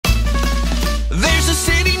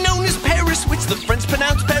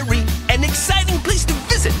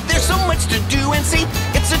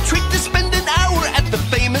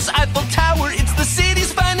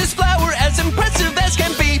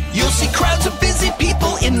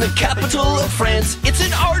the capital of France. It's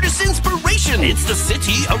an artist's inspiration. It's the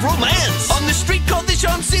city of romance. On the street called the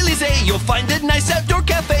Champs-Élysées, you'll find a nice outdoor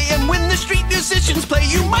cafe. And when the street musicians play,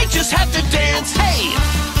 you might just have to dance. Hey!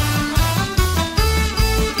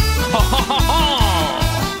 Ha ha ha ha!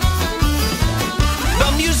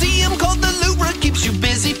 The museum called the Louvre keeps you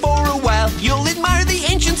busy for a while. You'll admire the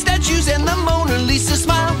ancient statues and the Mona Lisa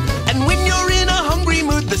smile. And when you're in a hungry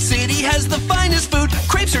mood, the city has the finest food.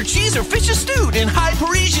 Crepes or cheese or fish stewed in high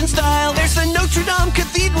Parisian style. There's the Notre Dame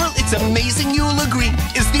Cathedral, it's amazing, you'll agree.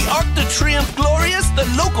 Is the Arc de Triomphe glorious? The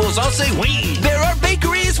locals all say oui. There are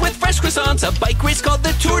bakeries with fresh croissants, a bike race called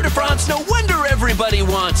the Tour de France. No wonder everybody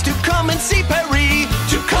wants to come and see Paris.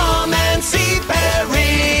 To come and see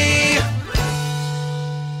Paris.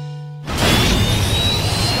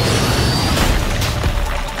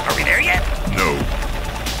 Are we there yet? No.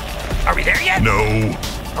 Are we there yet? No.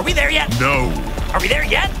 Are we there yet? No. Are we there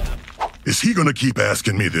yet? Is he gonna keep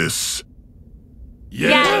asking me this?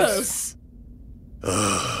 Yes.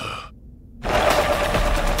 Are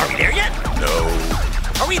we there yet? No.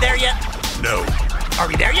 Are we there yet? No. Are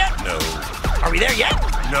we there yet? No. Are we there yet?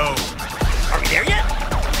 No. Are we there yet?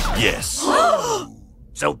 Yes.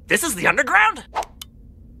 So this is the underground?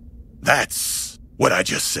 That's what I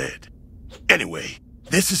just said. Anyway,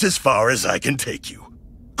 this is as far as I can take you.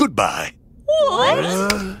 Goodbye.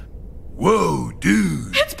 What? Whoa,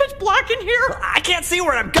 dude. It's pitch black in here. I can't see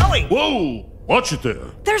where I'm going. Whoa! Watch it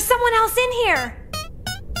there. There's someone else in here.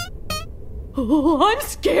 Oh, I'm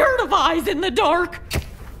scared of eyes in the dark.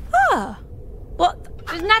 Huh. Well,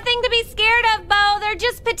 there's nothing to be scared of, Bo. They're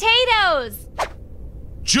just potatoes.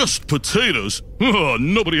 Just potatoes? Oh,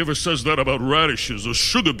 nobody ever says that about radishes or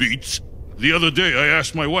sugar beets. The other day I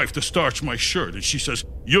asked my wife to starch my shirt and she says,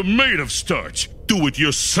 "You're made of starch. Do it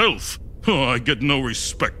yourself." Oh, I get no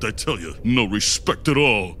respect, I tell you. No respect at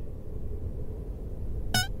all.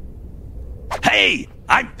 Hey,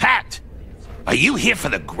 I'm Pat. Are you here for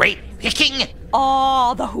the great picking?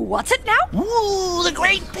 Oh, the who what's it now? Ooh, the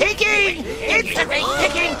great picking! It's the great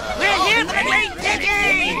picking! We're here for the great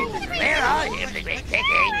picking! We're all here for the great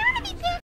picking!